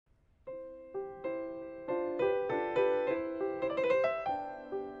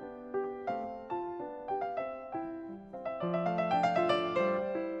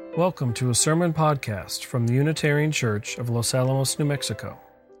Welcome to a sermon podcast from the Unitarian Church of Los Alamos, New Mexico.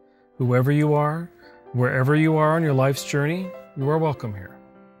 Whoever you are, wherever you are on your life's journey, you are welcome here.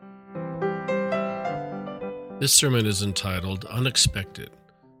 This sermon is entitled Unexpected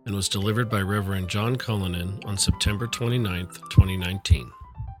and was delivered by Reverend John Cullinan on September 29th, 2019.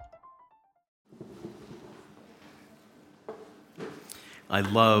 I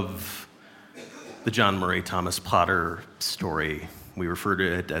love the John Murray Thomas Potter story. We refer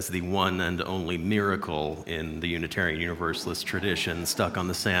to it as the one and only miracle in the Unitarian Universalist tradition, stuck on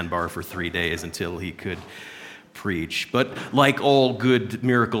the sandbar for 3 days until he could preach. But like all good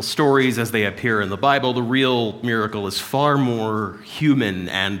miracle stories as they appear in the Bible, the real miracle is far more human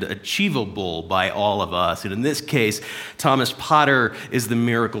and achievable by all of us. And in this case, Thomas Potter is the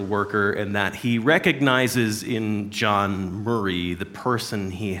miracle worker in that he recognizes in John Murray the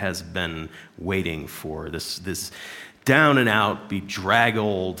person he has been waiting for, this down and out,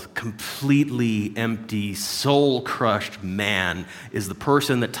 bedraggled, completely empty, soul-crushed man is the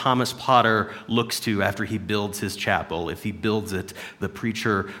person that Thomas Potter looks to after he builds his chapel. If he builds it, the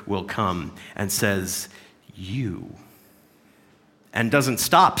preacher will come and says, "You," and doesn't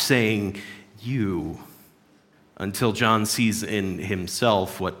stop saying, "You," until John sees in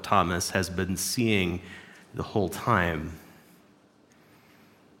himself what Thomas has been seeing the whole time.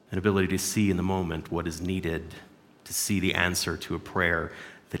 An ability to see in the moment what is needed, to see the answer to a prayer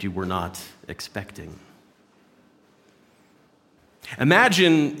that you were not expecting.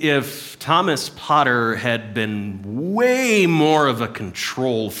 Imagine if Thomas Potter had been way more of a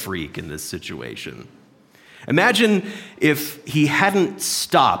control freak in this situation. Imagine if he hadn't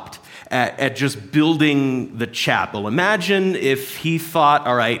stopped at just building the chapel. Imagine if he thought,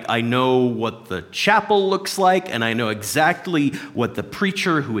 all right, I know what the chapel looks like, and I know exactly what the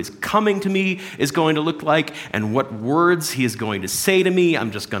preacher who is coming to me is going to look like, and what words he is going to say to me.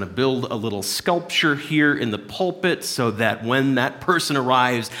 I'm just going to build a little sculpture here in the pulpit so that when that person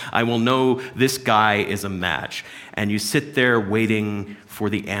arrives, I will know this guy is a match. And you sit there waiting for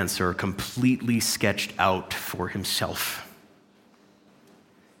the answer, completely sketched out for himself.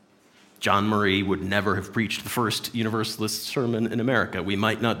 John Murray would never have preached the first Universalist sermon in America. We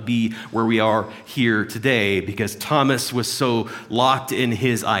might not be where we are here today because Thomas was so locked in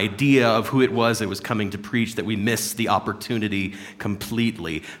his idea of who it was that was coming to preach that we missed the opportunity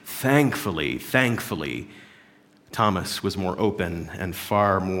completely. Thankfully, Thomas was more open and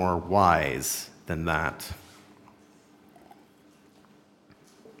far more wise than that.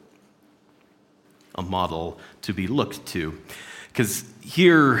 A model to be looked to. Because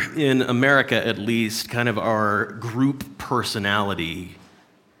here in America, at least, kind of our group personality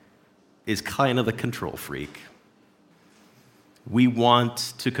is kind of the control freak. We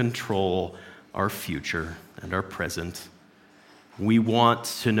want to control our future and our present. We want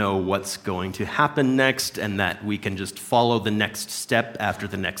to know what's going to happen next and that we can just follow the next step after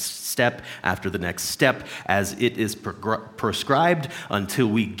the next step after the next step as it is prescribed until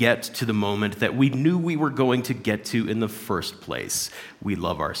we get to the moment that we knew we were going to get to in the first place. We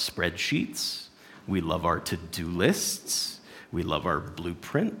love our spreadsheets. We love our to-do lists. We love our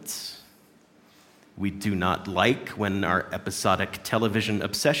blueprints. We do not like when our episodic television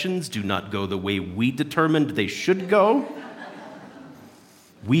obsessions do not go the way we determined they should go.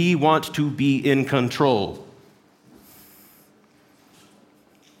 We want to be in control.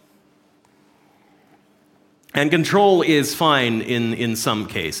 And control is fine in some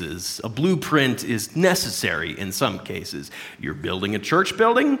cases. A blueprint is necessary in some cases. You're building a church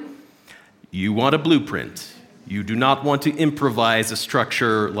building, you want a blueprint. You do not want to improvise a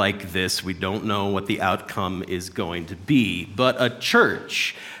structure like this. We don't know what the outcome is going to be. But a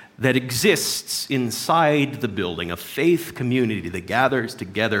church that exists inside the building, a faith community that gathers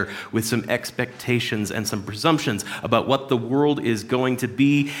together with some expectations and some presumptions about what the world is going to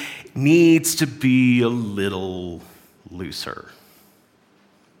be, needs to be a little looser.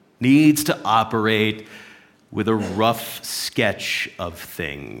 Needs to operate with a rough sketch of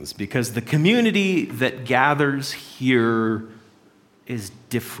things, because the community that gathers here is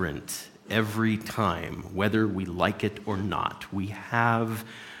different every time, whether we like it or not. We have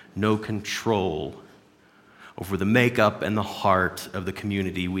no control over the makeup and the heart of the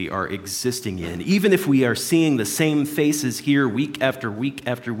community we are existing in. Even if we are seeing the same faces here week after week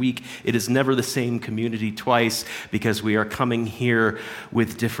after week, it is never the same community twice because we are coming here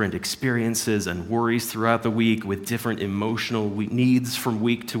with different experiences and worries throughout the week, with different emotional needs from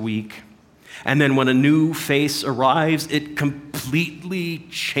week to week. And then when a new face arrives, it completely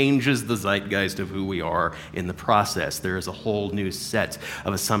changes the zeitgeist of who we are in the process. There is a whole new set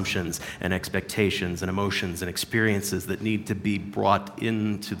of assumptions and expectations and emotions and experiences that need to be brought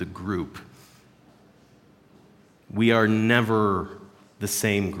into the group. We are never the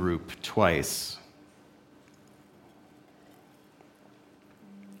same group twice.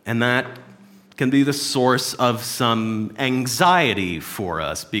 And that can be the source of some anxiety for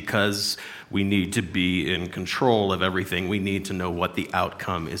us because we need to be in control of everything. We need to know what the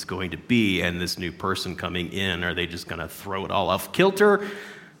outcome is going to be. And this new person coming in, are they just going to throw it all off kilter?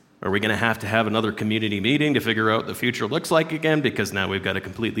 Are we going to have another community meeting to figure out what the future looks like again because now we've got a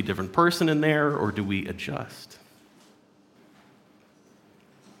completely different person in there? Or do we adjust?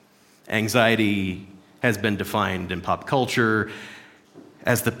 Anxiety has been defined in pop culture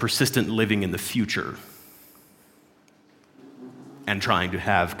as the persistent living in the future and trying to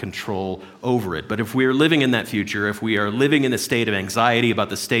have control over it. But if we are living in that future, if we are living in a state of anxiety about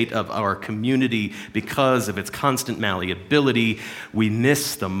the state of our community because of its constant malleability, we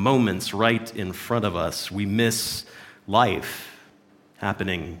miss the moments right in front of us. We miss life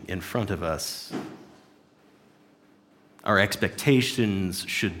happening in front of us. Our expectations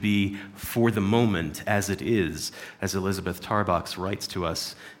should be for the moment as it is, as Elizabeth Tarbox writes to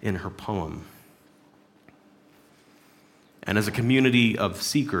us in her poem. And as a community of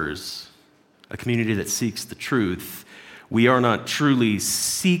seekers, a community that seeks the truth, we are not truly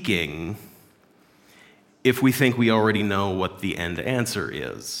seeking if we think we already know what the end answer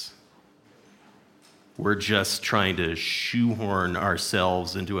is. We're just trying to shoehorn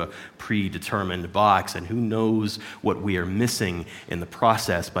ourselves into a predetermined box, and who knows what we are missing in the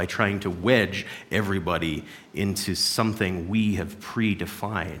process by trying to wedge everybody into something we have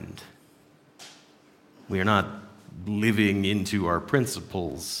predefined. We are not living into our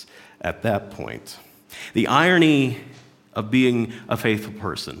principles at that point. The irony of being a faithful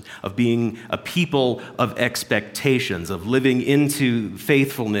person, of being a people of expectations, of living into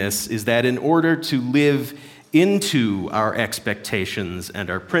faithfulness, is that in order to live into our expectations and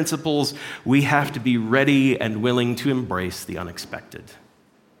our principles, we have to be ready and willing to embrace the unexpected.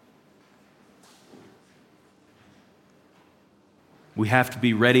 We have to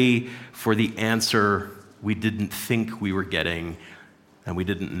be ready for the answer we didn't think we were getting and we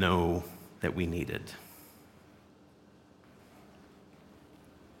didn't know that we needed.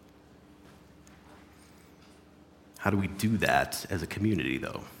 How do we do that as a community,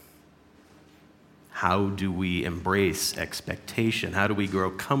 though? How do we embrace expectation? How do we grow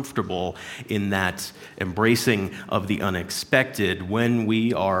comfortable in that embracing of the unexpected when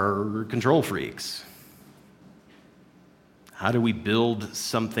we are control freaks? How do we build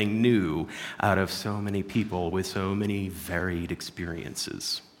something new out of so many people with so many varied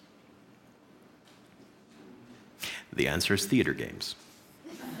experiences? The answer is theater games.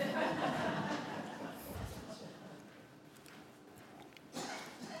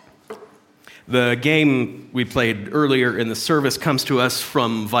 The game we played earlier in the service comes to us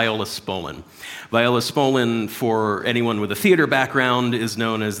from Viola Spolin. Viola Spolin, for anyone with a theater background, is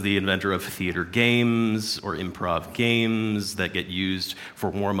known as the inventor of theater games or improv games that get used for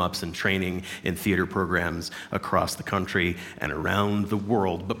warm-ups and training in theater programs across the country and around the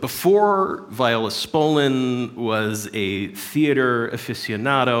world. But before Viola Spolin was a theater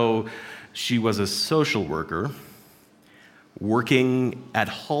aficionado, she was a social worker working at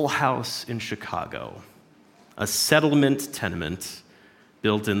Hull House in Chicago, a settlement tenement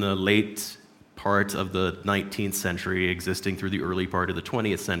built in the late part of the 19th century, existing through the early part of the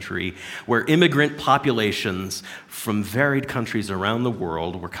 20th century, where immigrant populations from varied countries around the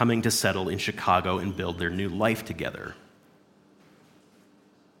world were coming to settle in Chicago and build their new life together.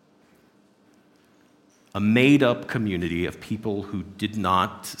 A made-up community of people who did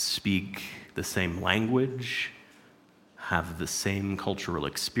not speak the same language, have the same cultural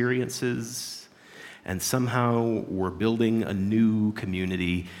experiences, and somehow we're building a new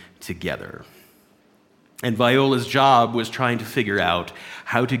community together. And Viola's job was trying to figure out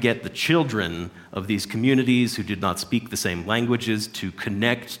how to get the children of these communities who did not speak the same languages to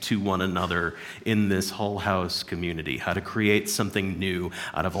connect to one another in this Hull House community, how to create something new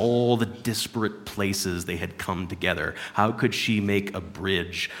out of all the disparate places they had come together. How could she make a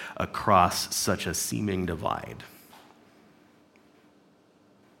bridge across such a seeming divide?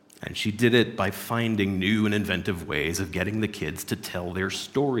 And she did it by finding new and inventive ways of getting the kids to tell their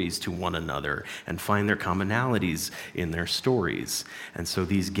stories to one another and find their commonalities in their stories. And so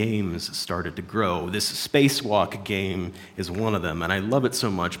these games started to grow. This spacewalk game is one of them, and I love it so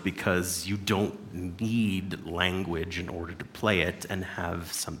much because you don't need language in order to play it and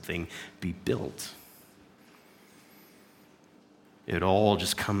have something be built. It all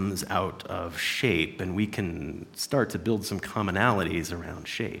just comes out of shape, and we can start to build some commonalities around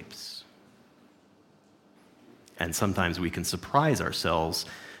shapes. And sometimes we can surprise ourselves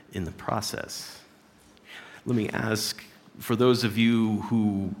in the process. Let me ask, for those of you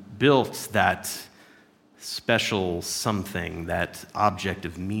who built that special something, that object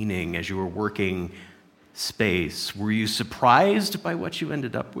of meaning as you were working space, were you surprised by what you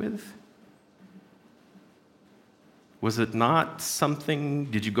ended up with? Was it not something,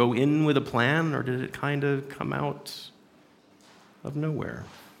 did you go in with a plan, or did it kind of come out of nowhere?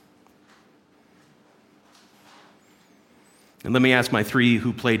 And let me ask my three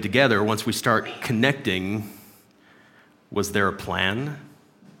who played together, once we start connecting, was there a plan?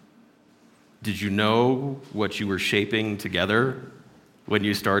 Did you know what you were shaping together when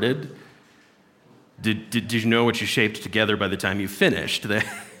you started? Did you know what you shaped together by the time you finished?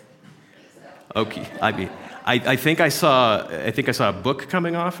 Okay, I think I saw a book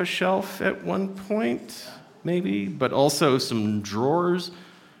coming off a shelf at one point, maybe, but also some drawers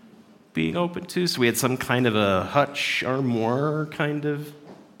being open too. So we had some kind of a hutch armoire kind of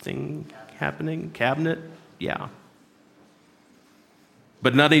thing happening, cabinet, yeah.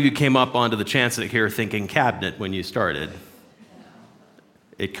 But none of you came up onto the chancellor here thinking cabinet when you started.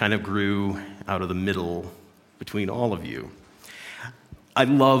 It kind of grew out of the middle between all of you. I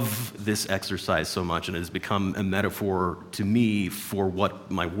love this exercise so much, and it has become a metaphor to me for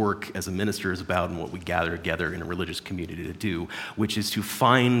what my work as a minister is about and what we gather together in a religious community to do, which is to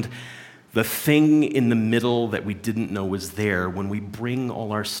find the thing in the middle that we didn't know was there when we bring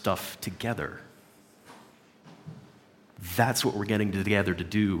all our stuff together. That's what we're getting together to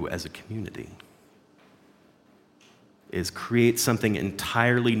do as a community, is create something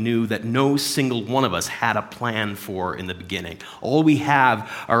entirely new that no single one of us had a plan for in the beginning. All we have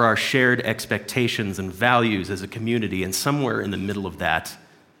are our shared expectations and values as a community, and somewhere in the middle of that,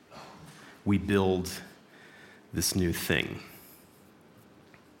 we build this new thing.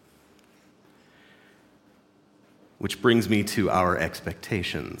 Which brings me to our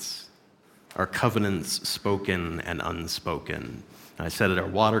expectations, our covenants spoken and unspoken. I said at our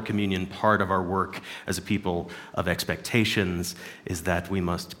water communion, part of our work as a people of expectations is that we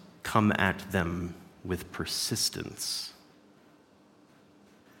must come at them with persistence.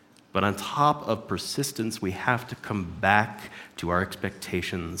 But on top of persistence, we have to come back to our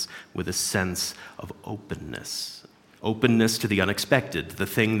expectations with a sense of openness. Openness to the unexpected, the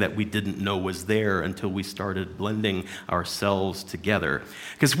thing that we didn't know was there until we started blending ourselves together.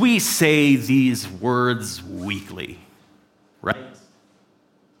 Because we say these words weekly, right?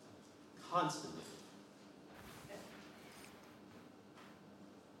 Constantly.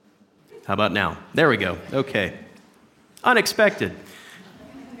 How about now? There we go. Okay. Unexpected.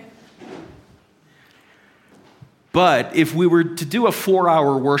 But if we were to do a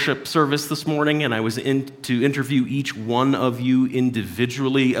 4-hour worship service this morning and I was to interview each one of you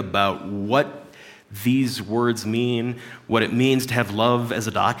individually about what these words mean, what it means to have love as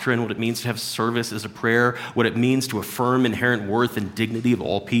a doctrine, what it means to have service as a prayer, what it means to affirm inherent worth and dignity of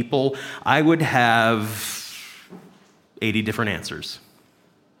all people, I would have 80 different answers.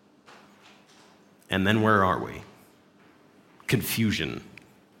 And then where are we? Confusion.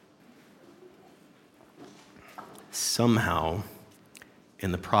 Somehow,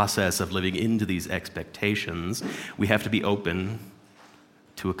 in the process of living into these expectations, we have to be open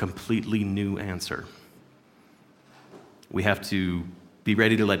to a completely new answer. We have to be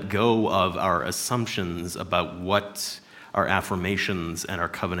ready to let go of our assumptions about what our affirmations and our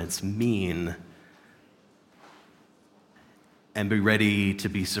covenants mean, and be ready to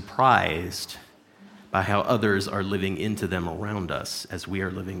be surprised by how others are living into them around us as we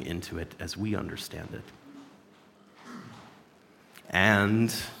are living into it as we understand it.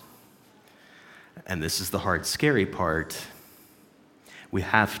 And this is the hard, scary part, we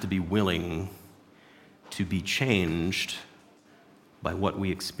have to be willing to be changed by what we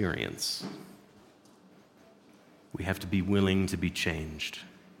experience. We have to be willing to be changed.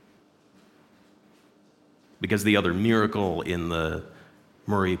 Because the other miracle in the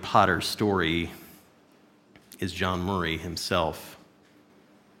Murray Potter story is John Murray himself.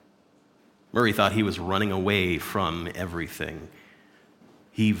 Murray thought he was running away from everything.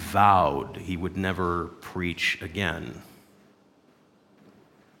 He vowed he would never preach again.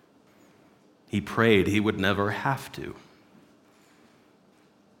 He prayed he would never have to.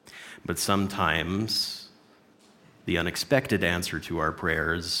 But sometimes the unexpected answer to our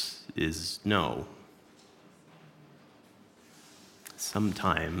prayers is no.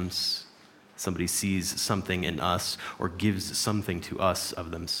 Sometimes somebody sees something in us or gives something to us of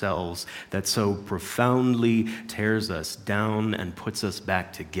themselves that so profoundly tears us down and puts us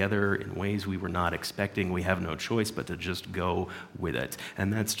back together in ways we were not expecting. We have no choice but to just go with it.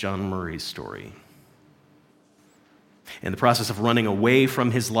 And that's John Murray's story. In the process of running away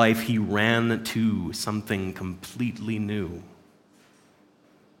from his life, he ran to something completely new,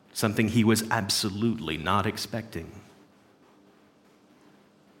 something he was absolutely not expecting.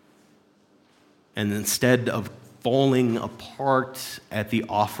 And instead of falling apart at the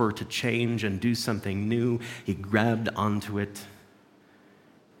offer to change and do something new, he grabbed onto it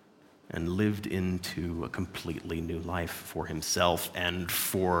and lived into a completely new life for himself and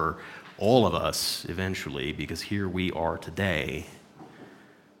for all of us eventually, because here we are today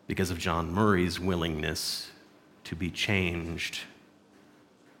because of John Murray's willingness to be changed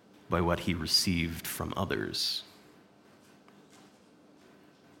by what he received from others.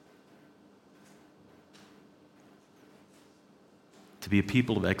 To be a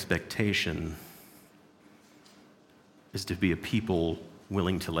people of expectation is to be a people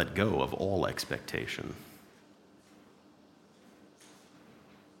willing to let go of all expectation.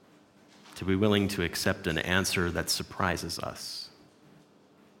 To be willing to accept an answer that surprises us.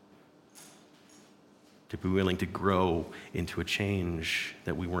 To be willing to grow into a change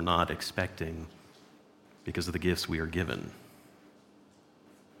that we were not expecting because of the gifts we are given.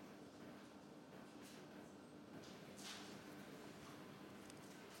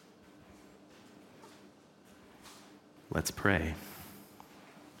 Let's pray.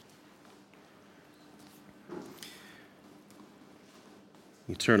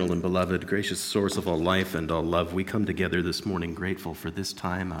 Eternal and beloved, gracious source of all life and all love, we come together this morning grateful for this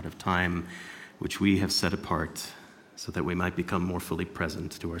time out of time which we have set apart so that we might become more fully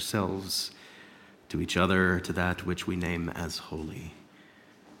present to ourselves, to each other, to that which we name as holy.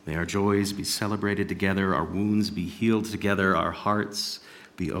 May our joys be celebrated together, our wounds be healed together, our hearts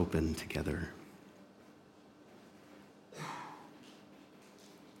be open together.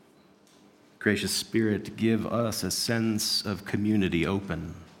 Gracious Spirit, give us a sense of community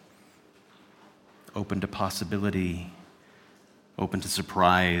open to possibility, open to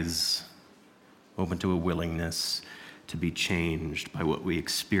surprise, open to a willingness to be changed by what we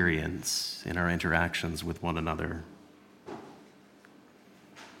experience in our interactions with one another.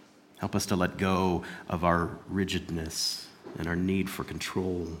 Help us to let go of our rigidness and our need for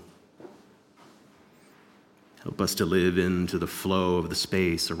control. Help us to live into the flow of the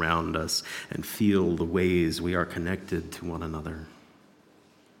space around us and feel the ways we are connected to one another.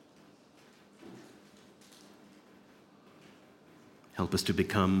 Help us to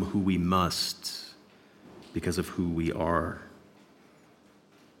become who we must because of who we are,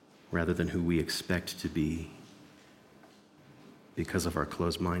 rather than who we expect to be because of our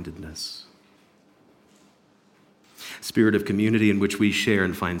closed-mindedness. Spirit of community in which we share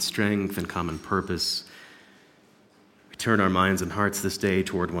and find strength and common purpose, turn our minds and hearts this day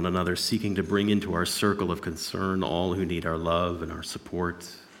toward one another, seeking to bring into our circle of concern all who need our love and our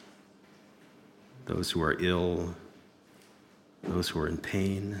support, those who are ill, those who are in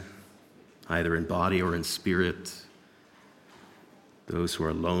pain, either in body or in spirit, those who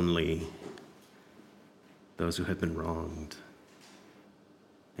are lonely, those who have been wronged.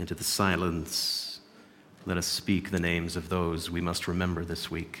 Into the silence, let us speak the names of those we must remember this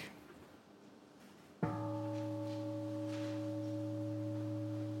week.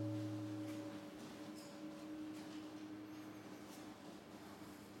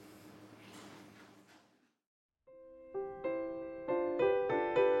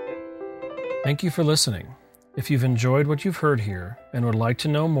 Thank you for listening. If you've enjoyed what you've heard here and would like to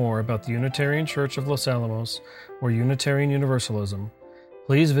know more about the Unitarian Church of Los Alamos or Unitarian Universalism,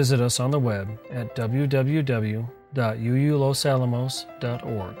 please visit us on the web at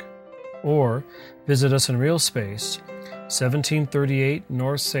www.uulosalamos.org or visit us in real space, 1738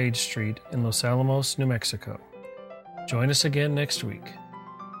 North Sage Street in Los Alamos, New Mexico. Join us again next week.